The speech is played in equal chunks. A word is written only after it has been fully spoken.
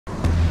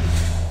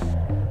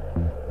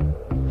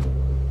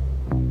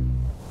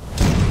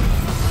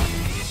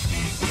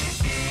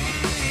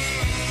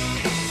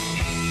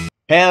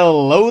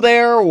Hello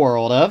there,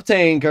 world of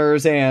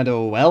tankers,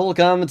 and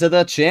welcome to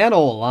the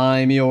channel.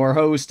 I'm your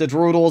host,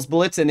 Droodles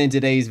Blitz, and in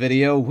today's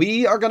video,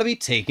 we are going to be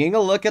taking a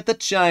look at the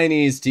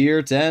Chinese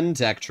Tier 10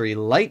 Tech Tree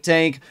Light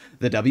Tank,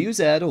 the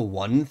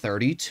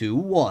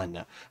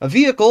WZ-1321, a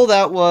vehicle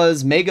that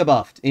was mega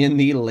buffed in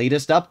the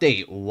latest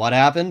update. What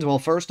happened? Well,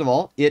 first of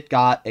all, it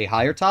got a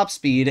higher top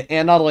speed,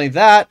 and not only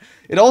that,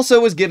 it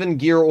also was given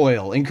gear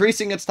oil,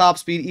 increasing its top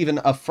speed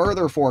even a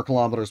further 4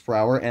 kilometers per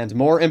hour, and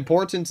more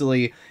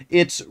importantly,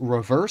 its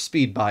reverse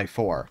speed by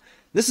 4.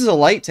 This is a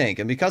light tank,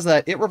 and because of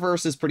that, it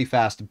reverses pretty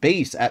fast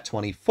base at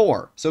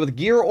 24. So with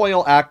gear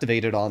oil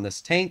activated on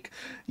this tank,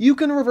 you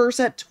can reverse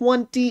at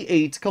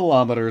 28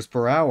 kilometers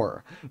per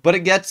hour. But it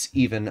gets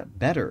even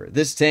better.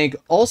 This tank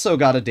also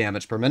got a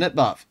damage per minute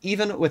buff.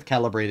 Even with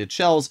calibrated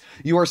shells,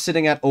 you are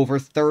sitting at over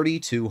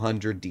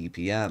 3,200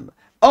 DPM.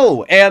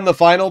 Oh, and the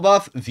final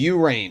buff,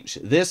 view range.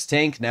 This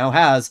tank now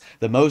has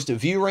the most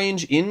view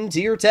range in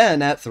Tier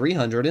 10 at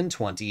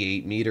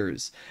 328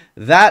 meters.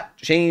 That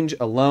change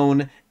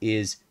alone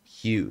is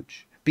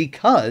huge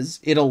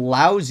because it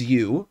allows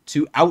you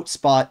to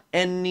outspot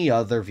any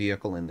other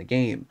vehicle in the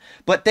game.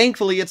 But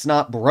thankfully, it's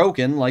not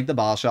broken like the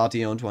Bosch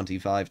Ation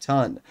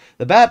 25-ton.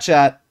 The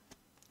Batchat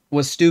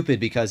was stupid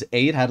because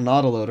A, it had an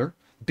autoloader,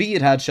 B,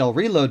 it had shell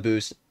reload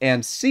boost,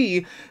 and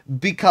C,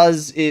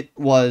 because it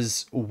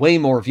was way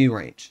more view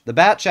range. The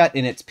Batchat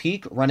in its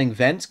peak running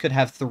vents could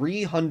have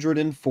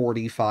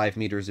 345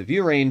 meters of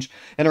view range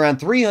and around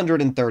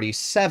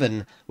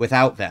 337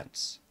 without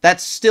vents.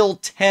 That's still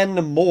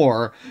 10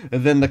 more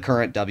than the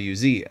current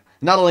WZ.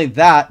 Not only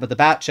that, but the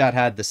Batchat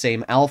had the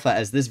same alpha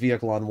as this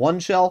vehicle on one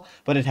shell,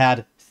 but it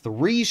had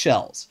 3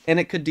 shells, and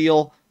it could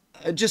deal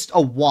just a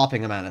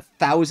whopping amount of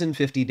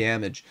 1,050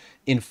 damage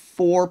in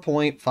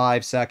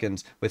 4.5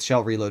 seconds with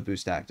shell reload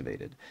boost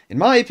activated. In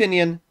my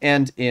opinion,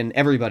 and in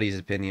everybody's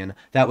opinion,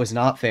 that was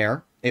not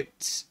fair.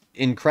 It's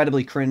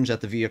incredibly cringe that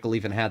the vehicle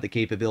even had the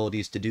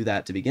capabilities to do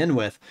that to begin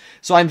with.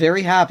 So I'm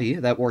very happy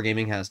that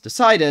Wargaming has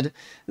decided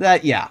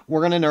that, yeah,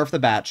 we're going to nerf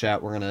the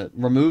Batchat, we're going to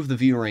remove the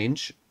view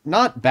range.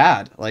 Not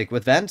bad. Like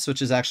with vents,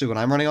 which is actually what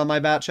I'm running on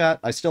my Batchat,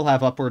 I still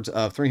have upwards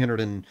of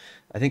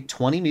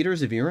 320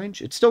 meters of view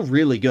range. It's still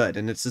really good,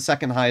 and it's the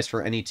second highest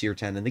for any Tier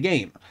 10 in the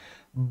game.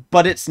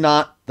 But it's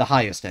not the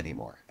highest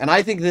anymore. And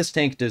I think this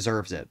tank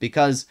deserves it,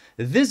 because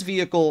this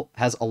vehicle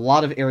has a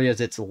lot of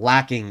areas it's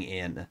lacking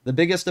in. The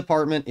biggest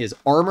department is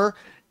armor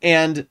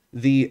and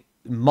the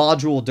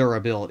module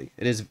durability.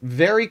 It is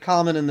very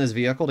common in this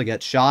vehicle to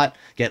get shot,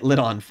 get lit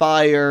on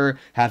fire,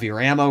 have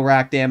your ammo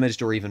rack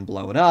damaged, or even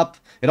blown up.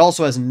 It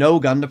also has no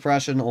gun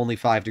depression, only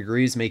 5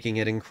 degrees, making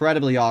it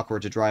incredibly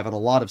awkward to drive in a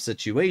lot of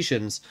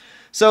situations.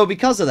 So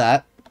because of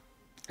that,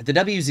 the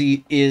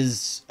WZ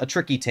is a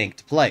tricky tank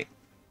to play.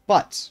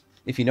 But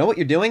if you know what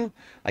you're doing,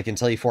 I can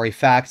tell you for a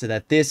fact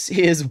that this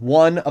is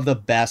one of the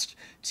best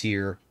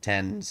Tier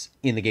 10s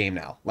in the game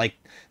now. Like,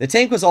 the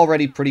tank was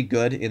already pretty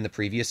good in the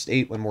previous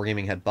state when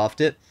Wargaming had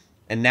buffed it,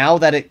 and now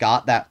that it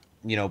got that,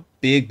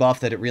 big buff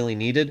that it really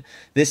needed,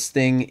 this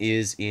thing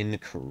is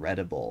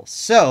incredible.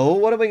 So,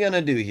 what are we going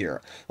to do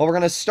here? Well, we're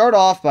going to start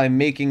off by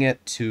making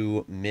it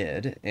to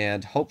mid,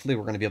 and hopefully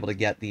we're going to be able to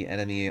get the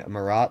enemy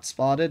Marat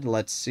spotted.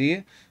 Let's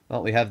see.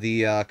 Well, we have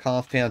the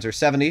Kampfpanzer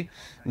 70,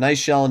 nice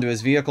shell into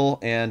his vehicle,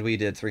 and we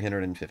did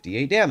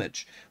 358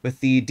 damage. With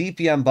the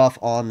DPM buff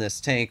on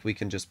this tank, we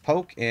can just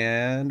poke,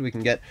 and we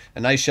can get a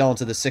nice shell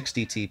into the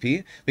 60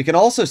 TP. We can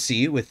also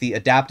see, with the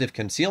adaptive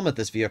concealment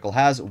this vehicle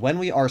has, when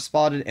we are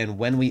spotted and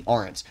when we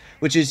aren't,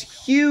 which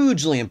is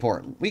hugely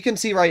important. We can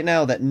see right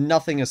now that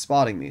nothing is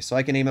spotting me, so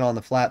I can aim it on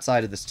the flat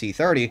side of this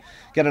T-30,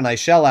 get a nice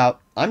shell out.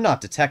 I'm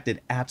not detected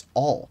at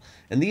all.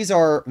 And these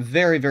are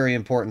very, very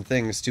important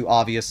things to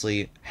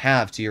obviously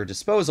have to your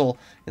disposal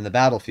in the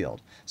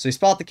battlefield. So we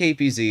spot the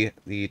KPZ,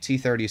 the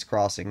T-30 is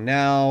crossing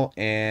now,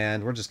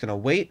 and we're just going to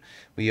wait.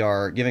 We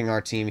are giving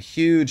our team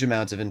huge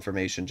amounts of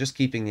information, just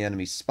keeping the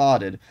enemy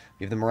spotted.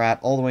 We have the Marat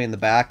all the way in the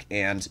back,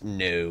 and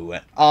no.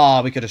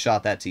 Ah, we could have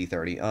shot that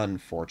T-30.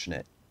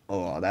 Unfortunate.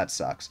 Oh, that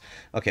sucks.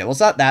 Okay, well,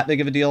 it's not that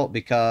big of a deal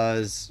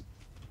because,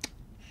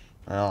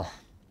 well,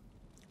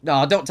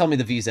 no, don't tell me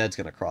the VZ's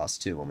going to cross,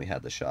 too, when we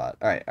had the shot.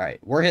 All right.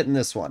 We're hitting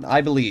this one.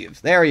 I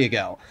believe. There you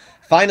go.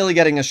 Finally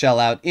getting a shell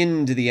out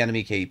into the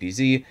enemy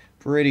KPZ.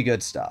 Pretty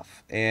good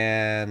stuff.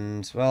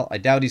 And, well, I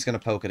doubt he's going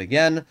to poke it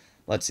again.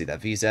 Let's see.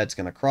 That VZ's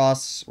going to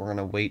cross. We're going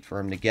to wait for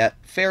him to get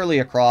fairly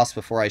across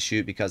before I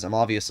shoot because I'm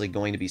obviously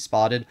going to be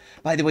spotted.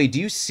 By the way, do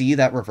you see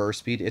that reverse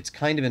speed? It's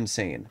kind of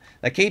insane.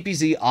 That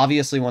KPZ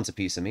obviously wants a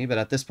piece of me, but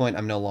at this point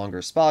I'm no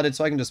longer spotted,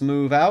 so I can just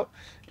move out.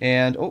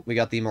 And, oh, we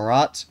got the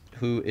Marat,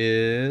 who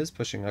is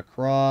pushing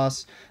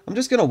across. I'm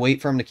just going to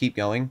wait for him to keep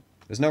going.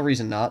 There's no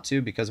reason not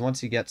to, because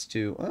once he gets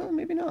to... Oh,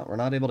 maybe not. We're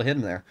not able to hit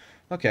him there.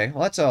 Okay,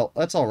 well,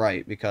 that's all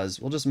right,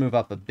 because we'll just move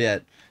up a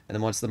bit, and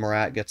then once the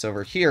Marat gets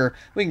over here,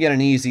 we can get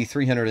an easy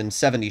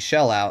 370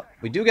 shell out.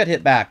 We do get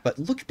hit back, but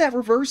look at that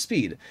reverse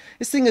speed.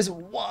 This thing is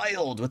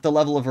wild with the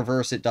level of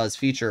reverse it does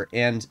feature,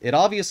 and it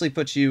obviously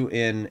puts you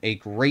in a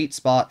great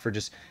spot for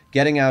just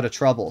getting out of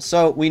trouble.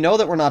 So we know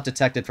that we're not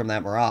detected from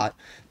that Marat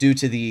due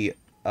to the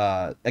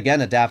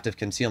again, adaptive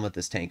concealment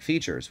this tank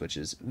features, which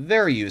is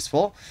very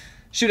useful.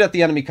 Shoot at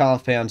the enemy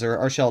Kampfpanzer,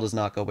 our shell does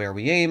not go where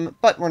we aim,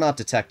 but we're not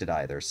detected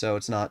either, so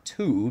it's not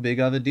too big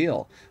of a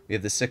deal. We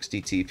have the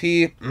 60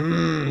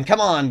 TP.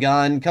 Come on,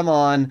 gun, come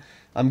on.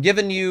 I'm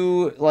giving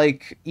you,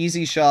 like,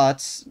 easy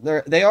shots.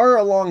 They are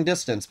a long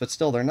distance, but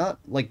still, they're not,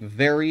 like,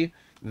 very,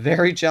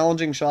 very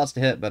challenging shots to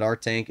hit, but our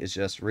tank is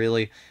just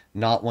really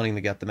not wanting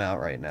to get them out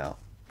right now.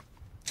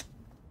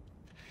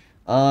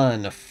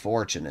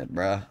 Unfortunate,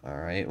 bruh.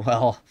 Alright,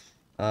 well,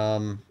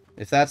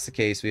 if that's the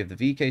case, we have the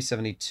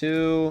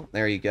VK72.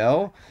 There you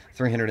go.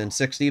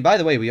 360. By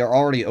the way, we are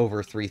already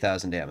over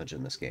 3,000 damage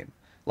in this game.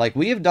 Like,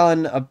 we have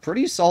done a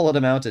pretty solid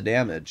amount of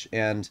damage,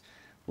 and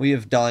we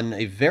have done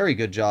a very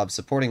good job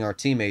supporting our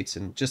teammates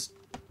and just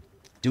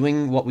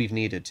doing what we've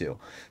needed to.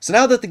 So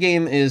now that the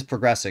game is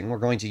progressing, we're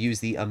going to use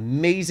the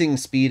amazing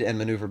speed and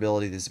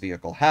maneuverability this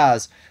vehicle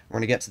has. We're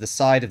going to get to the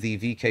side of the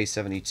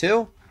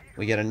VK72.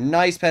 We get a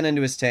nice pen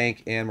into his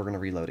tank, and we're going to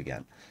reload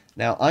again.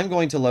 Now, I'm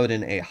going to load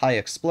in a high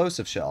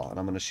explosive shell, and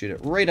I'm going to shoot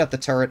it right at the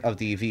turret of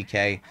the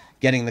VK,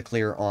 getting the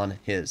clear on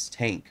his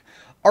tank.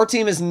 Our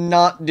team is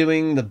not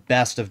doing the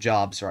best of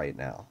jobs right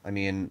now. I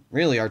mean,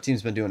 really, our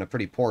team's been doing a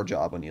pretty poor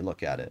job when you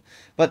look at it.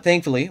 But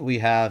thankfully, we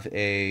have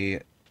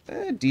a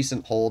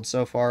decent hold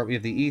so far. We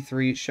have the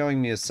E3 showing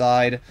me a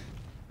side.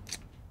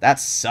 That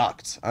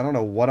sucked. I don't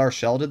know what our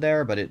shell did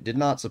there, but it did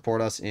not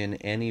support us in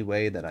any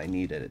way that I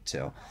needed it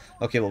to.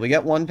 Okay, well, we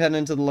get one pen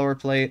into the lower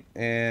plate,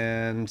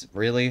 and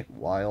really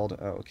wild.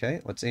 Okay,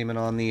 let's aim it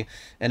on the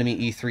enemy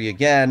E3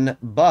 again,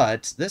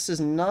 but this is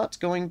not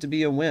going to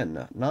be a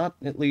win. Not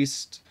at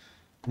least,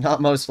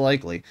 not most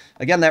likely.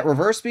 Again, that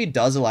reverse speed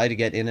does allow you to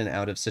get in and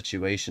out of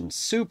situations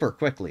super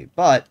quickly,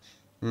 but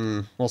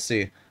we'll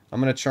see. I'm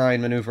going to try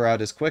and maneuver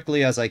out as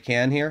quickly as I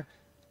can here.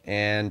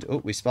 And,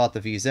 oh, we spot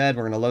the VZ.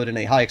 We're going to load in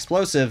a high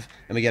explosive,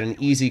 and we get an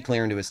easy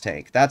clear into his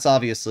tank. That's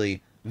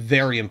obviously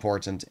very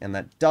important, and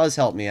that does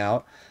help me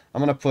out.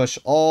 I'm going to push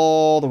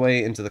all the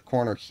way into the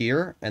corner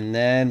here, and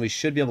then we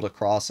should be able to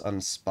cross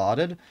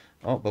unspotted.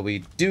 Oh, but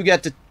we do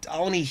get to...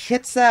 Oh, and he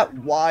hits that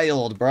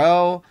wild,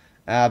 bro.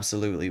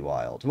 Absolutely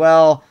wild.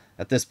 Well,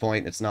 at this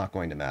point, it's not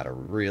going to matter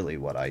really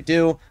what I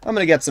do. I'm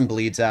going to get some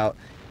bleeds out.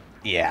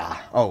 Yeah,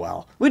 oh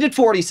well. We did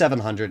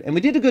 4,700, and we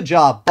did a good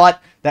job,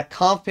 but that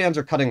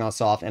Kampfpanzer cutting us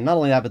off, and not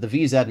only that, but the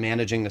VZ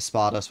managing to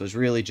spot us was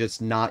really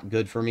just not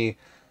good for me.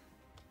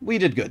 We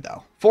did good,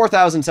 though.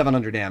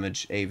 4,700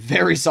 damage, a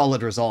very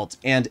solid result,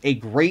 and a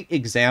great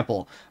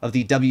example of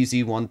the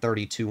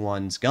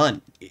WZ-132-1's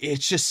gun.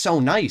 It's just so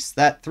nice.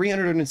 That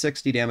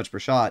 360 damage per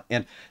shot,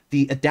 and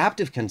the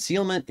adaptive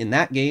concealment in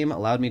that game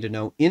allowed me to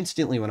know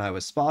instantly when I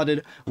was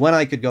spotted, when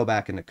I could go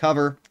back into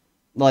cover.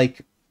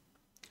 Like...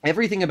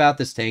 everything about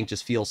this tank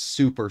just feels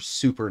super,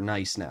 super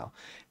nice now.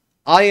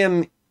 I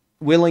am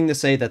willing to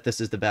say that this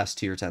is the best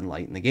tier 10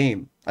 light in the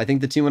game. I think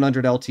the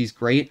T100 LT is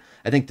great.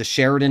 I think the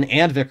Sheridan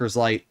and Vickers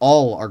light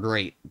all are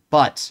great.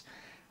 But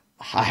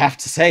I have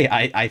to say,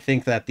 I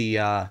think that the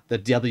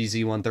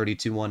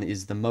WZ-132-1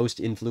 is the most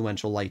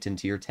influential light in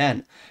tier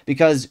 10.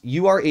 Because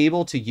you are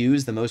able to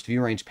use the most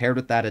view range paired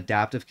with that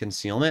adaptive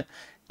concealment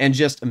and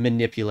just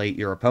manipulate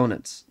your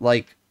opponents.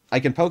 Like,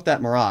 I can poke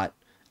that Marat,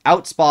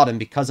 outspot him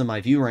because of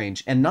my view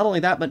range, and not only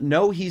that, but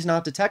know he's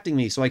not detecting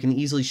me, so I can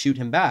easily shoot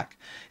him back.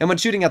 And when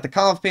shooting at the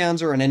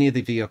Kampfpanzer and any of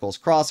the vehicles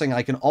crossing,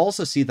 I can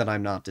also see that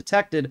I'm not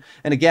detected,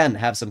 and again,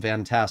 have some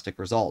fantastic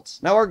results.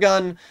 Now, our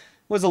gun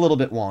was a little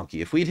bit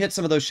wonky. If we'd hit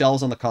some of those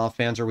shells on the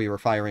Kampfpanzer we were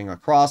firing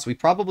across, we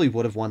probably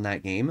would have won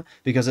that game,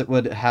 because it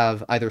would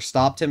have either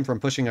stopped him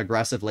from pushing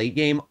aggressive late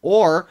game,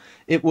 or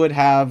it would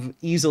have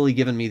easily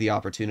given me the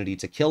opportunity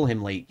to kill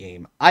him late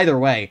game. Either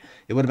way,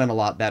 it would have been a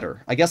lot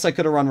better. I guess I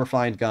could have run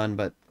refined gun,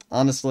 but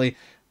honestly,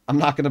 I'm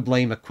not going to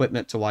blame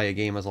equipment to why a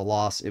game was a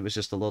loss. It was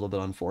just a little bit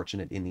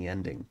unfortunate in the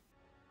ending.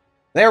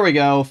 There we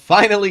go,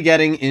 finally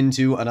getting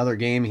into another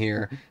game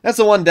here. That's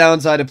the one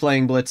downside of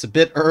playing Blitz a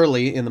bit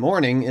early in the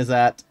morning, is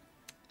that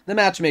the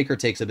matchmaker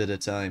takes a bit of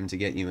time to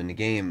get you in the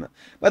game.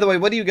 By the way,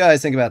 what do you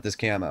guys think about this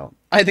camo?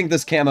 I think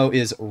this camo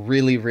is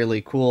really,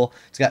 really cool.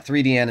 It's got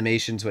 3D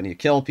animations when you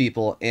kill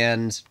people,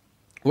 and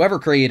whoever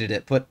created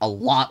it put a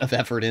lot of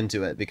effort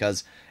into it,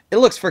 because it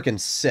looks freaking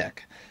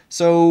sick.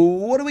 So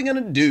what are we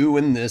going to do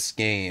in this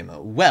game?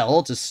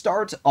 Well, to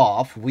start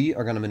off, we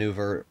are going to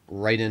maneuver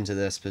right into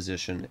this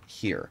position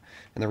here.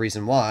 And the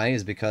reason why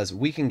is because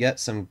we can get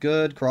some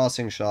good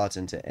crossing shots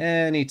into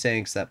any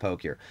tanks that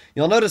poke here.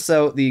 You'll notice,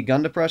 though, the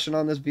gun depression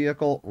on this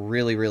vehicle,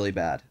 really, really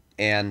bad.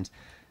 And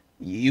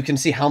you can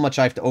see how much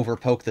I have to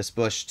overpoke this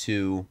bush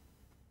to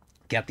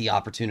get the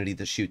opportunity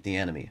to shoot the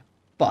enemy.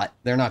 But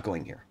they're not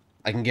going here.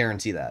 I can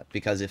guarantee that,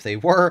 because if they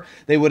were,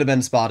 they would have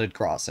been spotted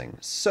crossing.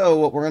 So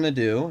what we're going to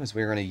do is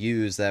we're going to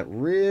use that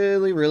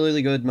really,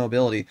 really good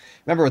mobility.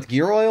 Remember, with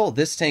gear oil,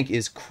 this tank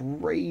is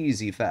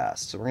crazy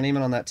fast. So we're going to aim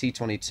it on that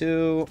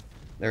T-22.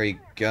 There you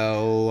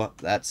go.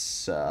 That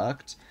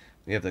sucked.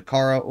 We have the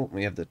Kara. Oh,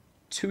 we have the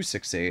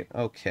 268.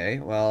 Okay,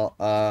 well,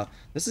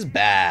 this is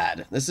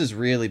bad. This is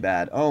really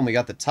bad. Oh, and we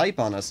got the type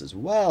on us as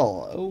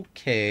well.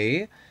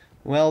 Okay.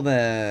 Well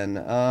then,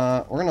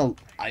 we're gonna...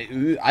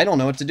 I don't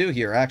know what to do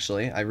here,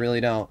 actually. I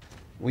really don't.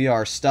 We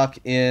are stuck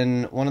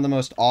in one of the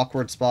most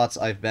awkward spots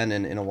I've been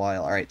in a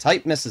while. Alright,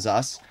 type misses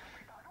us.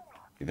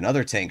 We have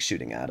another tank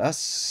shooting at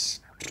us.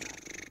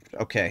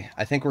 Okay,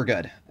 I think we're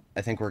good.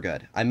 I think we're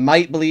good. I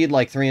might bleed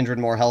like 300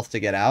 more health to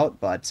get out,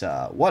 but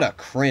what a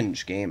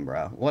cringe game,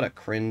 bro. What a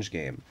cringe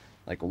game.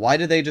 Like, why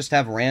do they just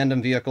have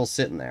random vehicles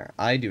sitting there?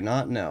 I do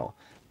not know.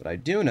 What I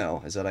do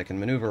know is that I can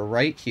maneuver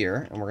right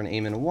here, and we're going to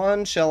aim in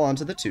one shell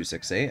onto the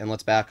 268, and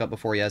let's back up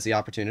before he has the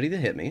opportunity to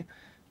hit me.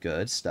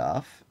 Good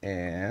stuff.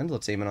 And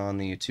let's aim it on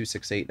the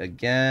 268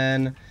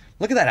 again.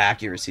 Look at that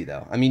accuracy,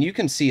 though. I mean, you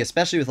can see,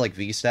 especially with, like,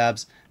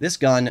 V-stabs, this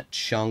gun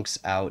chunks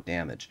out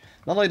damage.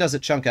 Not only does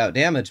it chunk out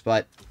damage,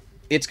 but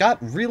it's got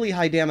really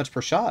high damage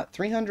per shot.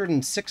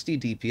 360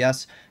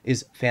 DPS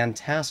is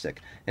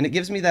fantastic. And it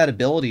gives me that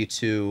ability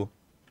to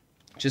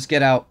just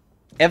get out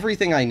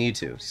everything I need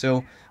to.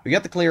 So we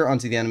got the clear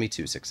onto the enemy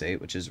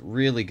 268, which is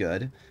really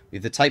good. We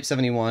have the Type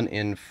 71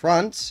 in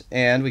front,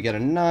 and we get a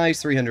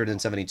nice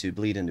 372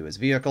 bleed into his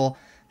vehicle.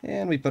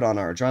 And we put on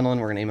our adrenaline.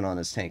 We're going to aim it on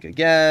his tank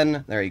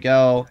again. There you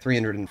go.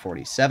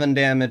 347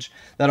 damage.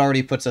 That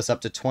already puts us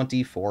up to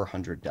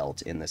 2,400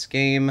 delt in this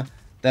game.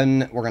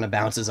 Then we're going to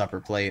bounce his upper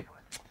plate.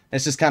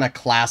 It's just kind of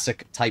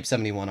classic Type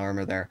 71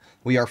 armor there.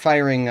 We are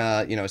firing,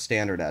 you know,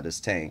 standard at his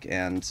tank,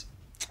 and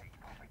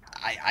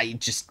I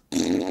just...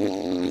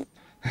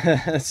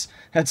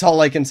 that's all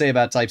I can say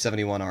about Type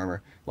 71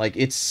 armor. Like,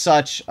 it's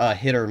such a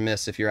hit or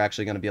miss if you're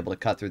actually going to be able to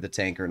cut through the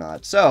tank or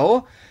not.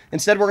 So,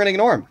 instead we're going to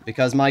ignore him,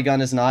 because my gun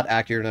is not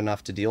accurate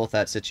enough to deal with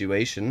that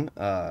situation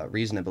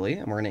reasonably,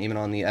 and we're going to aim it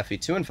on the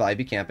FE2 and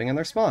 5B camping in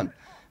their spawn.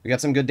 We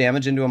got some good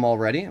damage into him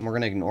already, and we're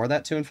going to ignore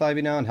that 2 and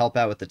 5B now and help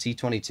out with the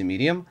T22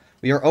 medium.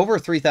 We are over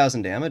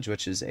 3,000 damage,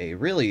 which is a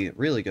really,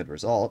 really good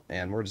result,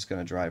 and we're just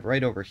going to drive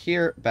right over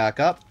here, back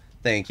up.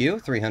 Thank you,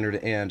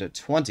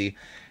 320.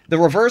 The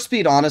reverse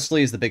speed,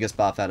 honestly, is the biggest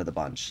buff out of the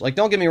bunch. Like,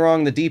 don't get me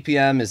wrong, the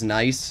DPM is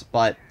nice,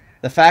 but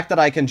the fact that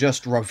I can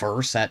just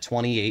reverse at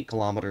 28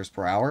 kilometers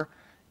per hour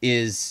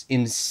is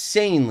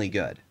insanely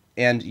good.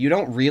 And you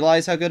don't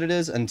realize how good it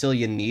is until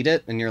you need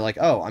it, and you're like,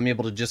 oh, I'm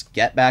able to just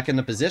get back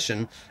into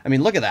position. I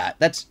mean, look at that.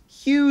 That's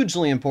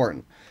hugely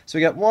important. So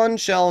we got one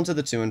shell into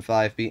the 2 and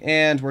 5B,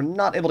 and we're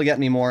not able to get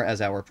any more as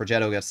our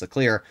Progetto gets the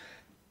clear.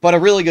 But a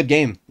really good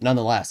game,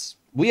 nonetheless.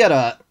 We had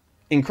a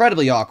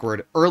incredibly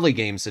awkward early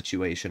game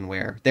situation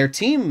where their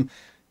team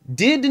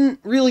didn't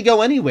really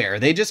go anywhere.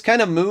 They just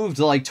kind of moved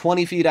like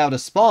 20 feet out of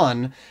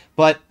spawn,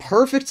 but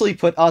perfectly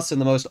put us in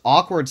the most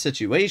awkward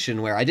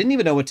situation where I didn't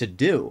even know what to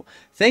do.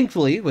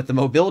 Thankfully, with the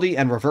mobility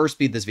and reverse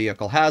speed this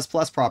vehicle has,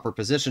 plus proper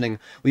positioning,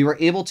 we were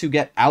able to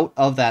get out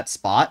of that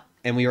spot,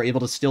 and we were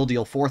able to still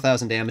deal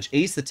 4,000 damage,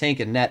 ace the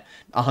tank, and net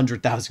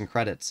 100,000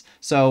 credits.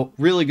 So,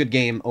 really good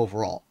game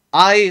overall.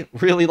 I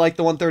really like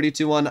the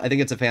 132 one. I think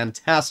it's a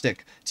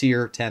fantastic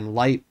tier 10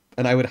 light,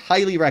 and I would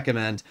highly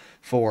recommend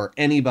for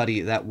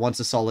anybody that wants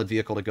a solid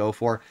vehicle to go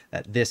for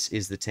that this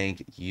is the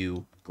tank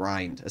you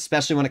grind,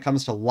 especially when it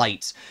comes to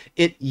lights.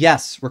 It,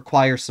 yes,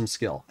 requires some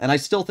skill, and I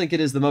still think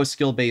it is the most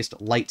skill-based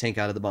light tank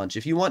out of the bunch.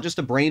 If you want just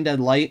a brain-dead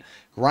light,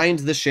 grind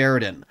the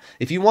Sheridan.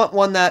 If you want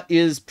one that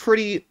is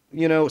pretty,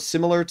 you know,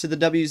 similar to the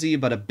WZ,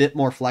 but a bit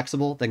more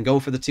flexible, then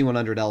go for the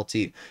T100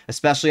 LT,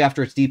 especially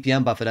after its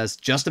DPM buff. It has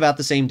just about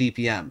the same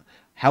DPM.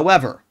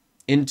 However,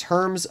 in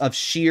terms of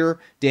sheer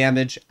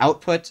damage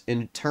output,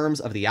 in terms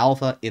of the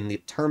alpha, in the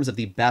terms of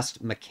the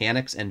best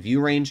mechanics and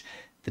view range,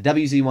 the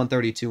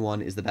WZ-132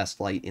 one is the best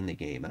light in the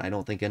game, and I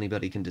don't think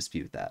anybody can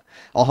dispute that.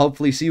 I'll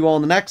hopefully see you all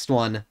in the next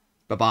one.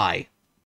 Bye-bye.